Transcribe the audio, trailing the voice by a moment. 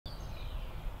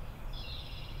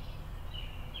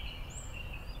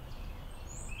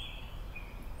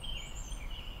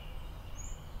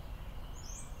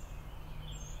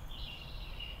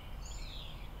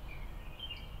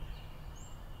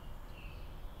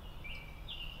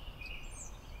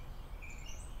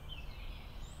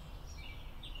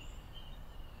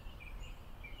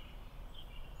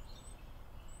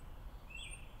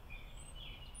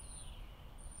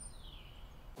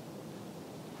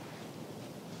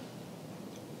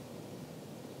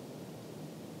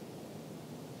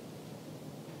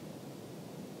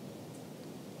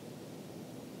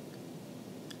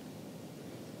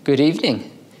Good evening,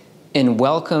 and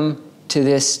welcome to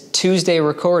this Tuesday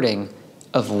recording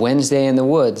of Wednesday in the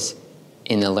Woods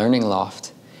in the Learning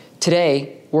Loft.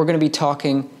 Today, we're going to be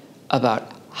talking about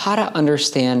how to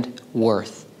understand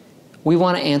worth. We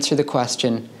want to answer the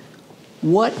question,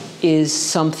 what is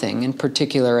something, in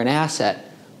particular an asset,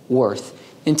 worth?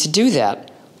 And to do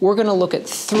that, we're going to look at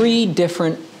three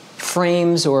different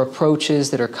frames or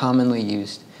approaches that are commonly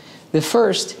used. The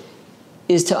first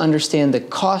is to understand the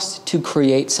cost to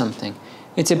create something.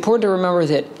 It's important to remember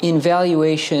that in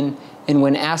valuation and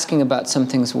when asking about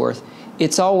something's worth,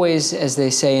 it's always, as they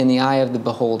say, in the eye of the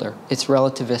beholder. It's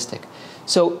relativistic.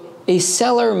 So a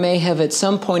seller may have at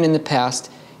some point in the past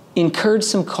incurred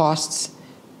some costs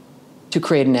to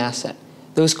create an asset.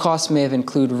 Those costs may have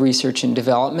included research and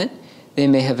development. They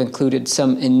may have included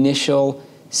some initial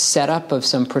setup of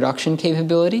some production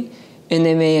capability, and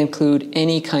they may include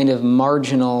any kind of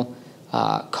marginal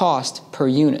cost per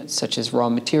unit, such as raw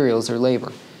materials or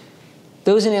labor.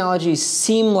 Those analogies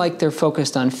seem like they're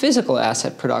focused on physical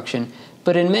asset production,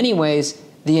 but in many ways,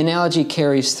 the analogy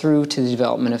carries through to the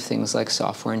development of things like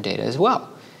software and data as well.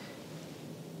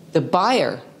 The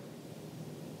buyer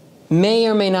may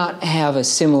or may not have a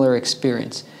similar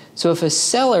experience. So if a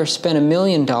seller spent $1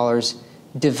 million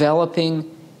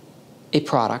developing a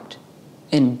product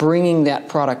and bringing that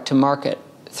product to market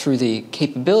through the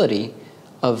capability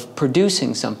of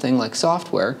producing something like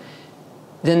software,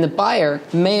 then the buyer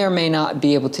may or may not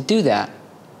be able to do that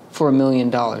for $1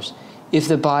 million. If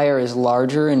the buyer is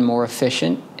larger and more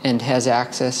efficient and has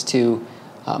access to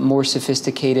more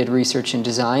sophisticated research and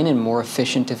design and more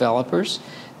efficient developers,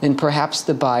 then perhaps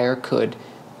the buyer could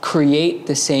create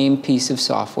the same piece of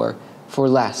software for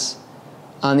less.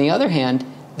 On the other hand,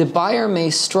 the buyer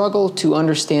may struggle to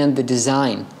understand the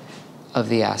design of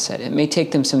the asset. It may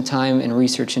take them some time in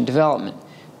research and development.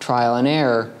 Trial and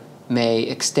error may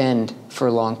extend for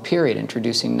a long period,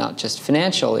 introducing not just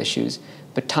financial issues,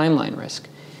 but timeline risk.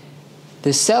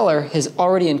 The seller has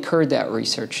already incurred that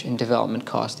research and development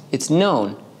cost. It's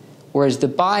known, whereas the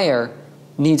buyer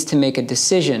needs to make a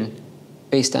decision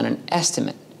based on an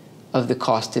estimate of the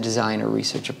cost to design or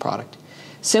research a product.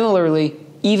 Similarly,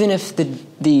 even if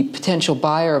the potential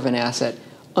buyer of an asset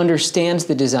understands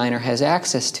the design or has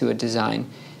access to a design,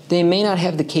 they may not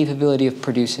have the capability of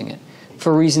producing it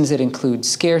for reasons that include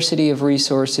scarcity of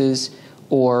resources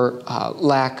or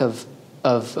lack of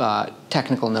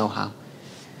technical know-how.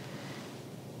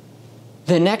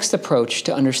 The next approach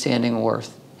to understanding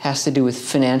worth has to do with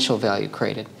financial value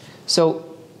created.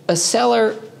 So a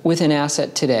seller with an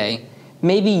asset today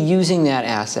may be using that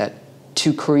asset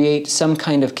to create some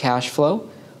kind of cash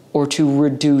flow or to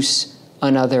reduce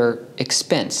another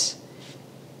expense.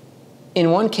 In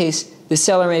one case, the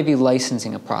seller may be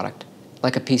licensing a product,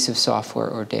 like a piece of software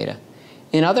or data.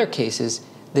 In other cases,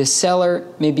 the seller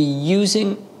may be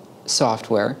using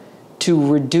software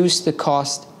to reduce the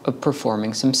cost of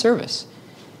performing some service.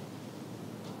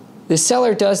 The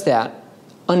seller does that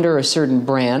under a certain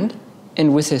brand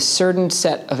and with a certain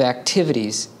set of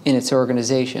activities in its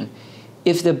organization.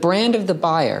 If the brand of the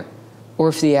buyer or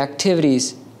if the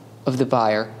activities of the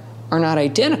buyer are not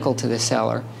identical to the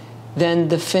seller, then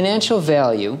the financial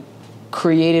value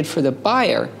created for the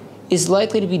buyer is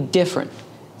likely to be different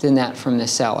than that from the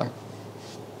seller.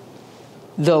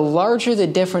 The larger the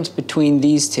difference between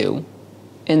these two,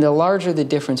 and the larger the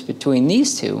difference between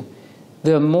these two,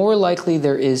 the more likely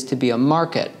there is to be a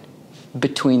market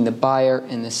between the buyer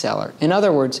and the seller. In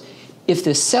other words, if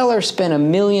the seller spent $1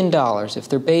 million, if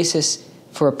their basis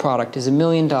for a product is $1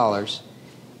 million,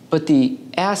 but the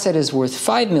asset is worth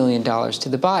 $5 million to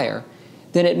the buyer,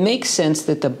 then it makes sense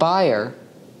that the buyer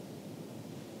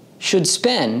should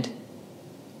spend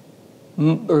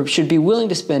or should be willing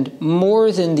to spend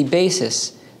more than the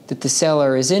basis that the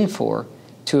seller is in for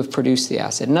to have produced the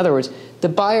asset. In other words, the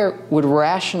buyer would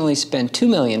rationally spend $2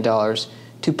 million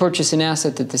to purchase an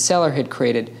asset that the seller had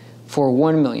created for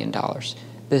 $1 million.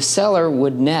 The seller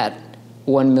would net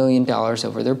 $1 million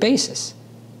over their basis.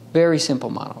 Very simple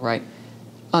model, right?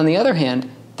 On the other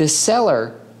hand, the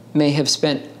seller may have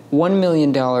spent $1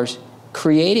 million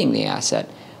creating the asset,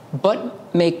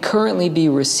 but may currently be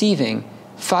receiving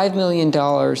 $5 million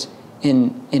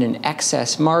in an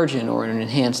excess margin or an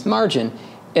enhanced margin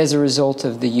as a result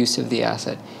of the use of the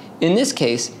asset. In this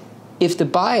case, if the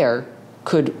buyer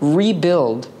could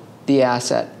rebuild the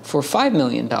asset for $5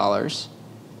 million,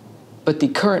 but the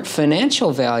current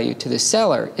financial value to the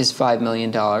seller is $5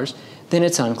 million, then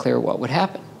it's unclear what would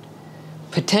happen.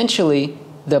 Potentially,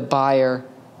 the buyer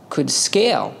could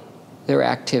scale their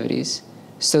activities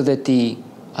so that the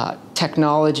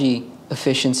technology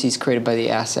efficiencies created by the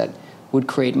asset would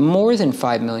create more than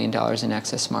 $5 million in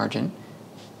excess margin,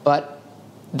 But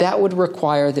that would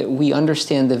require that we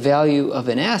understand the value of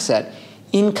an asset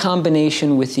in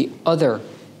combination with the other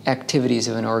activities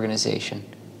of an organization.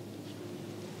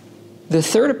 The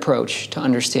third approach to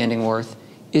understanding worth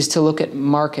is to look at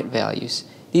market values.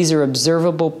 These are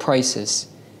observable prices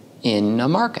in a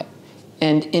market.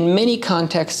 And in many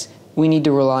contexts, we need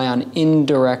to rely on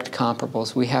indirect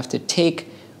comparables. We have to take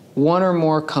one or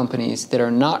more companies that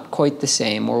are not quite the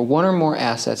same, or one or more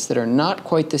assets that are not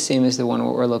quite the same as the one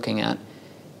we're looking at,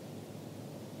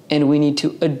 and we need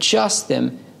to adjust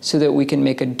them so that we can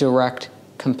make a direct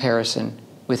comparison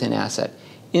with an asset.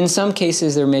 In some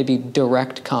cases, there may be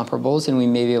direct comparables, and we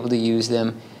may be able to use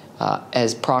them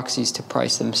as proxies to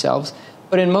price themselves.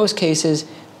 But in most cases,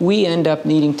 we end up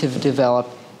needing to develop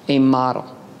a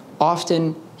model,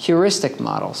 often heuristic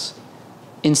models.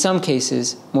 In some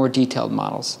cases, more detailed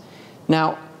models.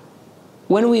 Now,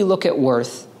 when we look at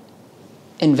worth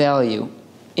and value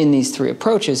in these three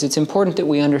approaches, it's important that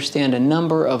we understand a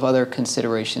number of other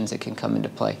considerations that can come into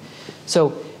play.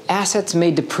 So, assets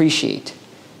may depreciate.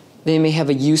 They may have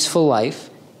a useful life,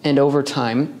 and over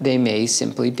time, they may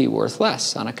simply be worth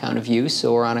less on account of use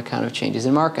or on account of changes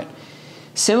in market.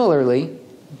 Similarly,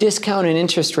 discount and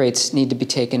interest rates need to be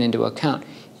taken into account.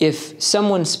 If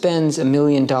someone spends $1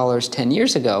 million 10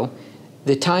 years ago,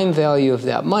 the time value of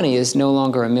that money is no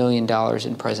longer $1 million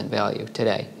in present value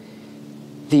today.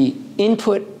 The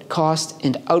input cost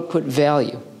and output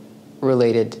value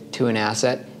related to an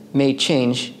asset may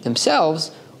change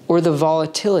themselves, or the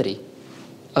volatility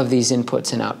of these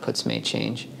inputs and outputs may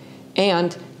change.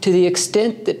 And to the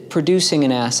extent that producing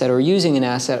an asset or using an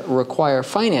asset require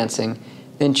financing,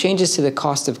 then changes to the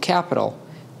cost of capital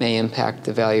may impact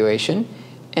the valuation,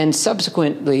 and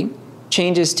subsequently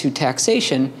changes to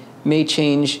taxation may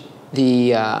change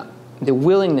the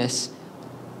willingness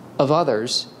of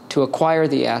others to acquire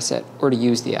the asset or to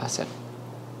use the asset.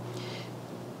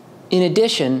 In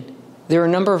addition, there are a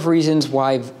number of reasons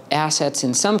why assets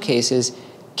in some cases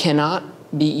cannot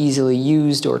be easily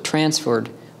used or transferred,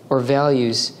 or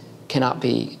values cannot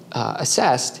be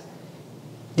assessed.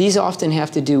 These often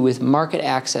have to do with market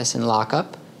access and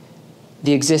lockup,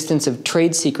 the existence of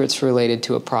trade secrets related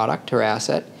to a product or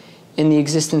asset, and the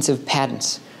existence of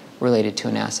patents related to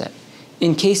an asset.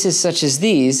 In cases such as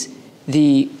these,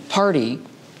 the party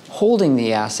holding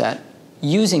the asset,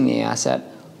 using the asset,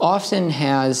 often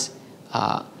has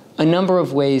a number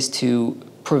of ways to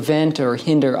prevent or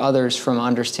hinder others from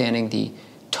understanding the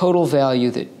total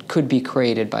value that could be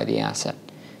created by the asset.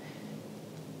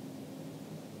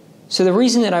 So the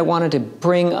reason that I wanted to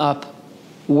bring up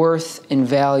worth and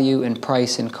value and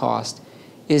price and cost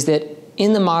is that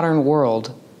in the modern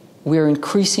world, we are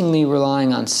increasingly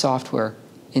relying on software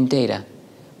and data.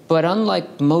 But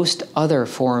unlike most other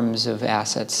forms of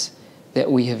assets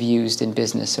that we have used in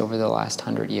business over the last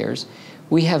 100 years,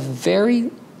 we have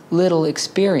very little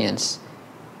experience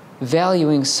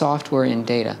valuing software and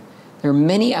data. There are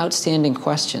many outstanding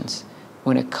questions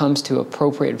when it comes to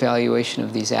appropriate valuation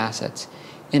of these assets.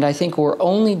 And I think we're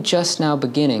only just now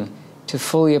beginning to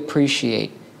fully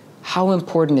appreciate how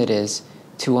important it is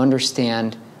to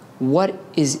understand what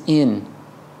is in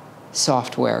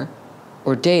software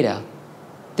or data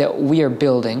that we are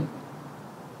building,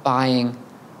 buying,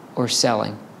 or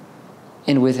selling.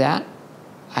 And with that,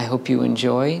 I hope you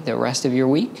enjoy the rest of your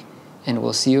week, and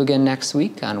we'll see you again next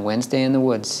week on Wednesday in the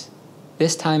Woods,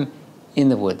 this time in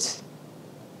the woods.